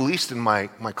 I'm the least in my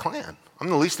clan. I'm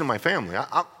the least in my family.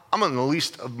 I'm in the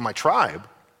least of my tribe.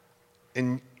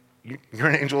 And you're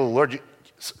an angel of the Lord.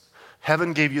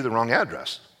 Heaven gave you the wrong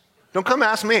address. Don't come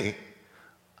ask me.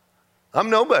 I'm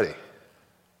nobody.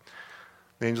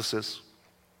 The angel says,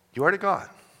 you are to God.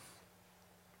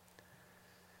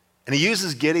 And he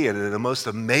uses Gideon in the most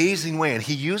amazing way. And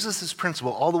he uses this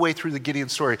principle all the way through the Gideon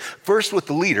story. First with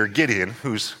the leader, Gideon,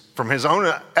 who's from his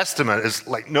own estimate is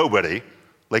like nobody.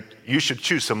 Like, you should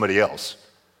choose somebody else.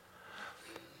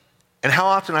 And how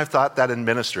often I've thought that in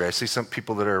ministry. I see some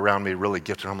people that are around me really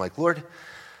gifted. I'm like, Lord,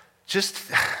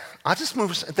 I'll just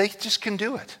move. They just can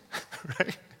do it,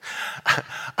 right?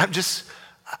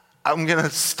 I'm going to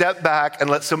step back and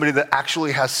let somebody that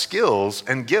actually has skills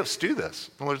and gifts do this.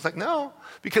 And the Lord's like, no,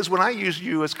 because when I use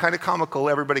you, it's kind of comical.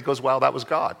 Everybody goes, wow, that was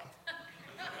God.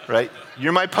 Right?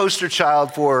 You're my poster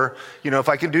child for, if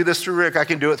I can do this through Rick, I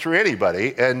can do it through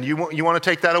anybody, and you want to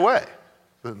take that away.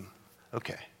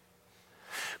 Okay.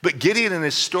 But Gideon in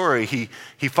his story, he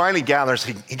finally gathers,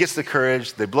 he gets the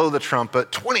courage, they blow the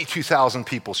trumpet, 22,000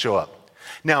 people show up.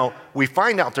 Now, we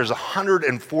find out there's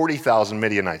 140,000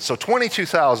 Midianites. So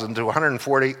 22,000 to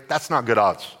 140, that's not good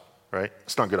odds, right?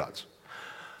 It's not good odds.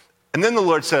 And then the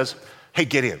Lord says, hey,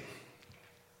 Gideon,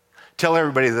 tell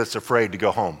everybody that's afraid to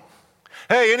go home.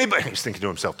 Hey, anybody, he's thinking to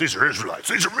himself, these are Israelites,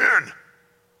 these are men.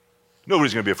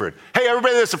 Nobody's going to be afraid. Hey,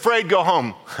 everybody that's afraid, go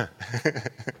home.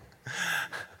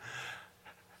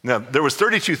 Now, there was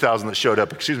 32,000 that showed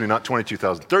up, not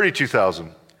 22,000,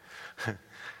 32,000.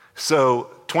 So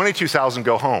 22,000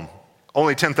 go home.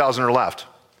 Only 10,000 are left.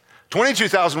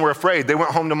 22,000 were afraid. They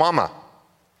went home to mama.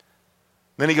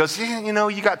 Then he goes,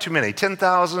 you got too many.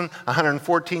 10,000,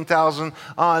 114,000,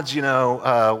 odds,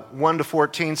 1 to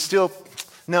 14, still.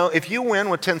 No, if you win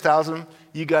with 10,000,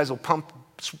 you guys will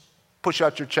push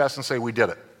out your chest and say, we did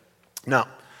it. No,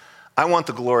 I want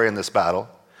the glory in this battle.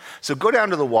 So go down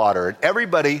to the water, and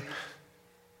everybody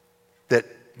that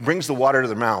brings the water to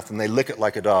their mouth and they lick it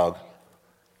like a dog,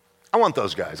 I want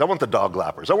those guys. I want the dog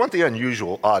lappers. I want the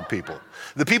unusual, odd people.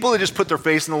 The people that just put their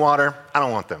face in the water, I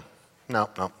don't want them. No,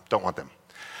 don't want them.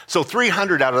 So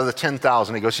 300 out of the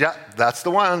 10,000, he goes, yeah, that's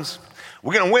the ones.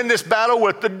 We're going to win this battle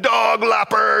with the dog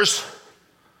lappers.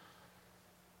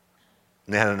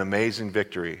 And they had an amazing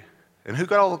victory. And who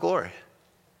got all the glory?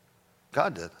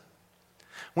 God did.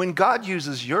 When God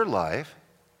uses your life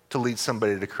to lead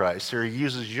somebody to Christ, or he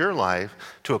uses your life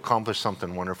to accomplish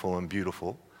something wonderful and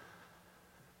beautiful,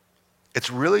 it's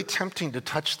really tempting to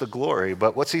touch the glory,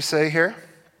 but what's he say here?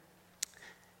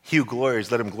 He who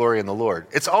glories, let him glory in the Lord.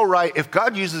 It's all right if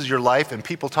God uses your life and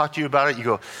people talk to you about it, you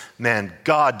go, man,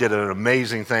 God did an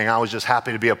amazing thing. I was just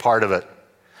happy to be a part of it,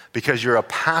 because you're a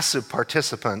passive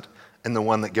participant in the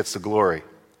one that gets the glory.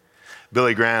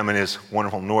 Billy Graham in his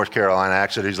wonderful North Carolina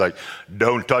accent, he's like,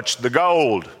 don't touch the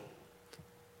gold,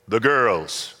 the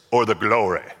girls, or the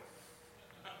glory.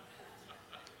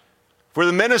 For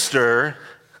the minister,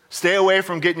 stay away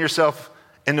from getting yourself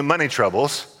into money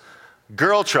troubles,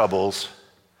 girl troubles,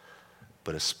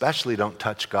 but especially don't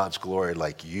touch God's glory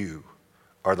like you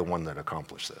are the one that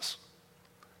accomplished this.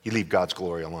 You leave God's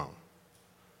glory alone.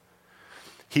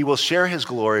 He will share his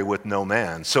glory with no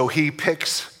man. So he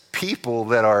picks people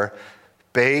that are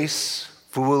base,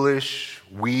 foolish,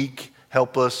 weak,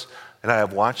 helpless, and I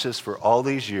have watched this for all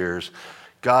these years.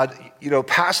 God,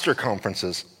 pastor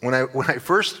conferences, when I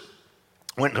first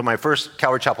went to my first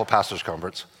Calvary Chapel Pastors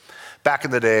Conference. Back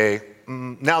in the day,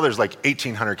 now there's like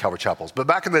 1,800 Calvary Chapels, but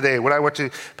back in the day when I went to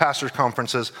pastors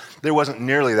conferences, there wasn't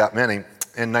nearly that many.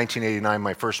 In 1989,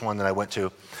 my first one that I went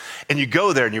to. And you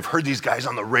go there and you've heard these guys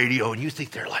on the radio and you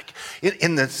think they're like,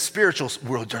 in the spiritual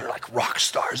world, they're like rock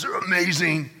stars, they're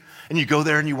amazing. And you go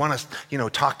there and you want to,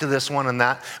 talk to this one and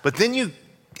that. But then you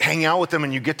hang out with them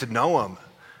and you get to know them.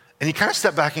 And you kind of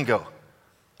step back and go,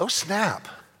 oh snap.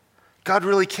 God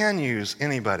really can use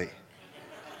anybody.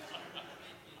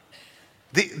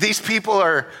 These people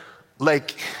are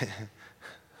like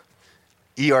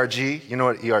ERG. You know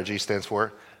what ERG stands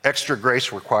for? Extra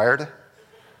grace required.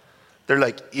 They're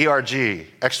like ERG,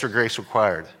 extra grace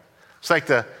required. It's like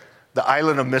the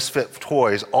island of misfit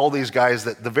toys, all these guys,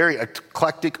 that the very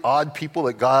eclectic, odd people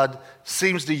that God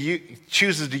seems to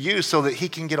chooses to use so that he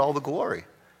can get all the glory.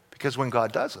 Because when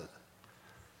God does it,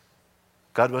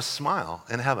 God must smile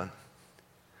in heaven,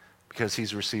 because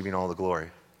he's receiving all the glory.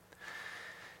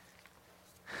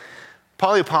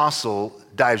 Paul the Apostle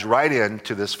dives right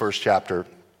into this first chapter.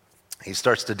 He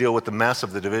starts to deal with the mess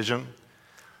of the division.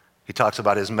 He talks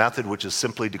about his method, which is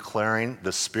simply declaring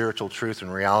the spiritual truth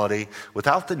and reality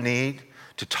without the need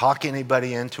to talk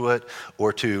anybody into it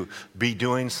or to be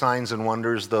doing signs and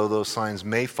wonders, though those signs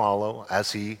may follow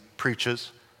as he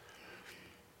preaches.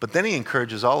 But then he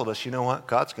encourages all of us, you know what?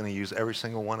 God's going to use every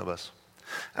single one of us.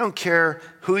 I don't care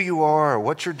who you are or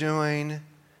what you're doing.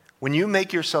 When you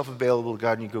make yourself available to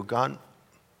God and you go, God,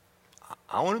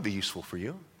 I want to be useful for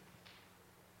you.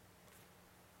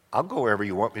 I'll go wherever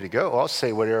you want me to go. I'll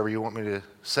say whatever you want me to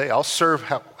say. I'll serve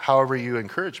however you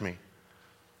encourage me.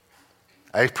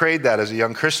 I prayed that as a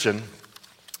young Christian,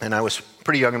 and I was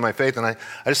pretty young in my faith, and I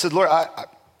just said, Lord,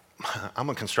 I'm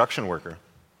a construction worker.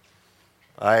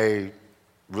 I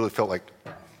really felt like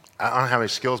I don't have any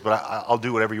skills, but I'll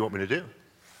do whatever you want me to do.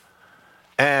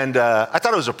 And I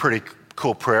thought it was a pretty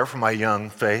cool prayer for my young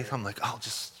faith. I'm like, I'll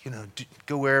just,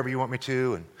 go wherever you want me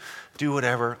to and do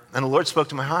whatever. And the Lord spoke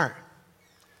to my heart.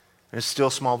 In a still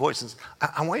small voice, says,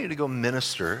 I want you to go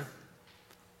minister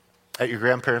at your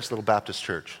grandparents' little Baptist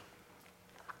church.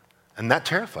 And that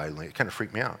terrified me. It kind of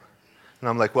freaked me out. And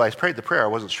I'm like, well, I prayed the prayer. I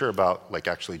wasn't sure about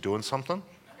actually doing something.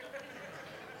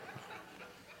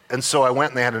 And so I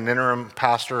went, and they had an interim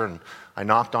pastor, and I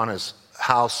knocked on his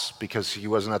house because he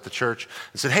wasn't at the church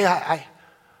and said, hey,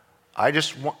 I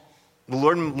just want, the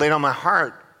Lord laid on my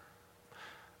heart,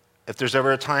 if there's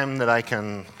ever a time that I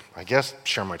can,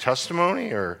 share my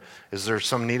testimony, or is there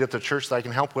some need at the church that I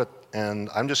can help with? And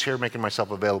I'm just here making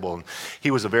myself available. And he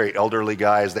was a very elderly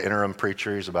guy as the interim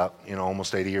preacher. He's about,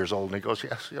 almost 80 years old. And he goes,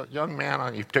 yes, young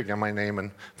man. He took down my name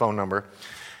and phone number.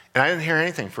 And I didn't hear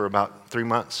anything for about 3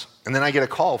 months. And then I get a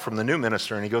call from the new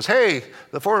minister, and he goes, hey,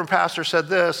 the former pastor said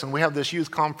this, and we have this youth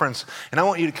conference, and I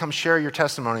want you to come share your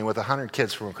testimony with 100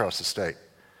 kids from across the state.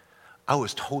 I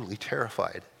was totally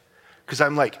terrified, because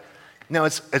I'm like, now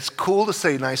it's cool to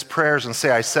say nice prayers and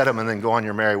say I said them and then go on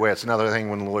your merry way. It's another thing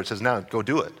when the Lord says, no, go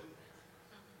do it.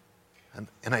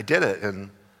 And I did it, and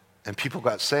people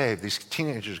got saved. These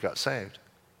teenagers got saved.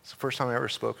 It's the first time I ever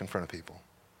spoke in front of people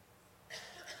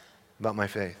about my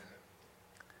faith.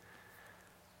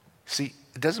 See,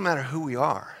 it doesn't matter who we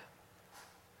are.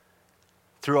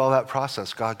 Through all that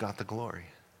process, God got the glory.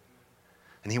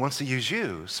 And he wants to use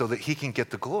you so that he can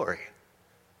get the glory.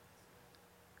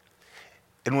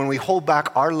 And when we hold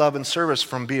back our love and service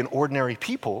from being ordinary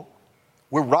people,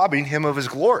 we're robbing him of his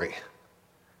glory,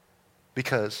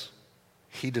 because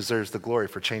he deserves the glory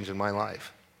for changing my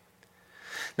life.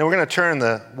 Now we're going to turn,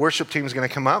 the worship team is going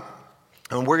to come up,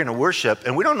 and we're going to worship.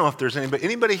 And we don't know if there's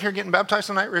anybody here getting baptized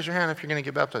tonight? Raise your hand if you're going to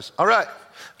get baptized. All right.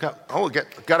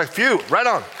 Got a few. Right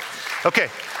on. Okay.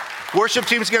 Worship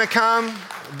team's going to come.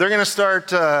 They're going to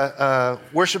start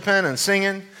worshiping and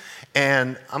singing.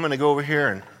 And I'm going to go over here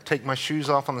and take my shoes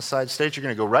off on the side stage. You're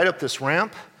going to go right up this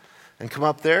ramp and come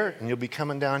up there, and you'll be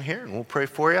coming down here, and we'll pray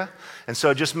for you. And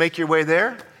so just make your way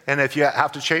there. And if you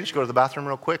have to change, go to the bathroom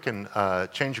real quick and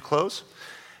change your clothes.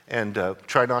 And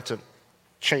try not to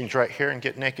change right here and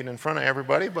get naked in front of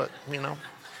everybody. But,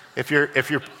 if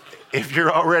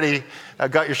you're already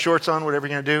got your shorts on, whatever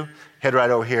you're going to do, head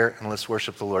right over here and let's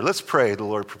worship the Lord. Let's pray the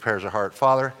Lord prepares our heart.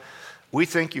 Father, we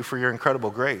thank you for your incredible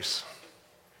grace.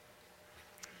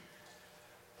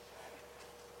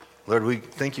 Lord, we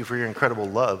thank you for your incredible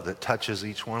love that touches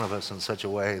each one of us in such a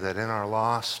way that in our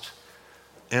lost,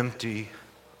 empty,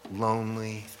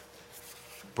 lonely,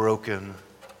 broken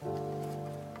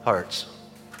hearts,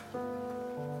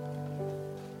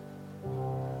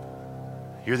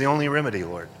 you're the only remedy,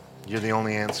 Lord. You're the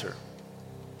only answer.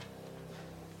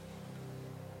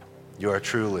 You are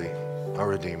truly our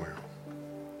Redeemer.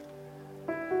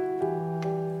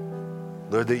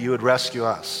 Lord, that you would rescue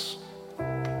us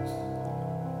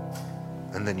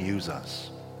and then use us.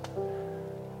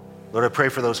 Lord, I pray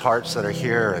for those hearts that are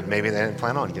here and maybe they didn't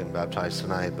plan on getting baptized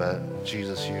tonight, but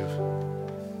Jesus, you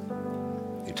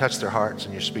touched their hearts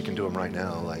and you're speaking to them right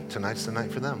now, like tonight's the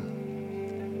night for them.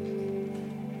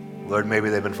 Lord, maybe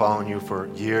they've been following you for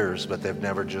years, but they've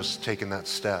never just taken that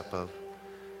step of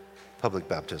public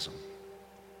baptism.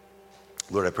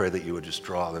 Lord, I pray that you would just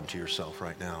draw them to yourself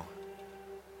right now,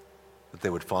 that they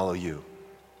would follow you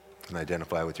and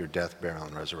identify with your death, burial,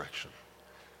 and resurrection.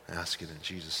 I ask it in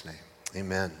Jesus' name.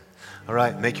 Amen. All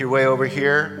right, make your way over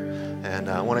here. And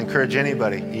I want to encourage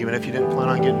anybody, even if you didn't plan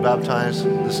on getting baptized,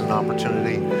 this is an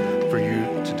opportunity for you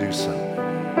to do so.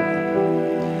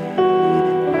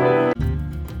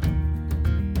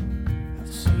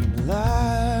 I've seen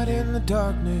light in the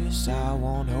darkness. I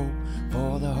want hope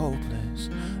for the hopeless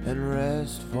and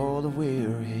rest for the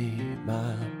weary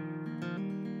mind.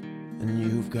 And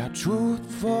you've got truth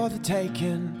for the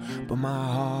taking, but my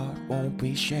heart won't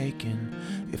be shaken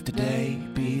if today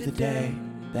be the day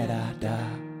that I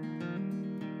die.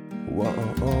 Whoa,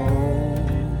 whoa,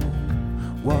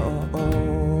 whoa,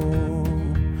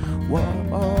 whoa.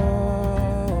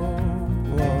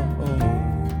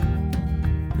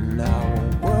 And I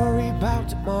won't worry about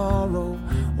tomorrow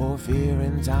or fear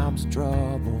in times of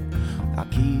trouble. I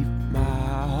keep my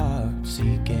heart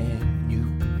seeking you.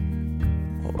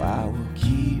 I will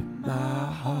keep my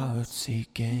heart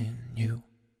seeking you.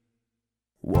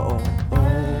 Whoa, whoa,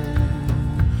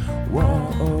 whoa,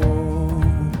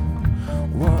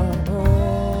 whoa,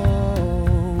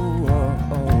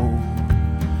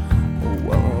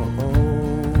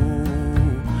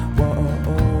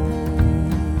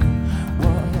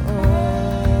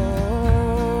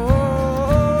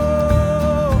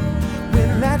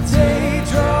 when that day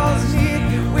draws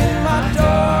near, when my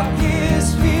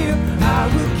darkest fear, I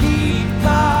will keep my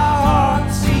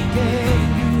heart seeking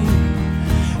you.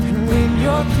 And when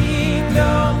your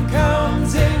kingdom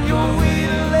comes and your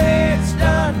will is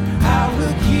done, I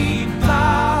will keep my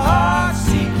heart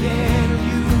seeking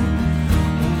you.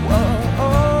 Whoa,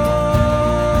 whoa,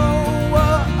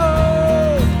 whoa, whoa,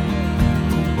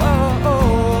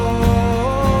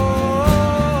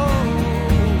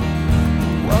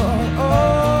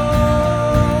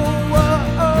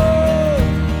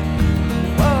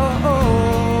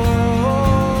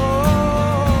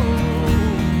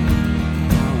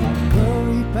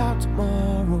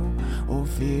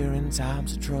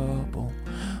 times of trouble,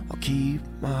 I'll keep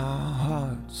my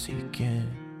heart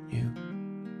seeking you.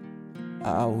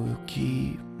 I will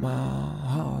keep my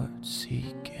heart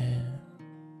seeking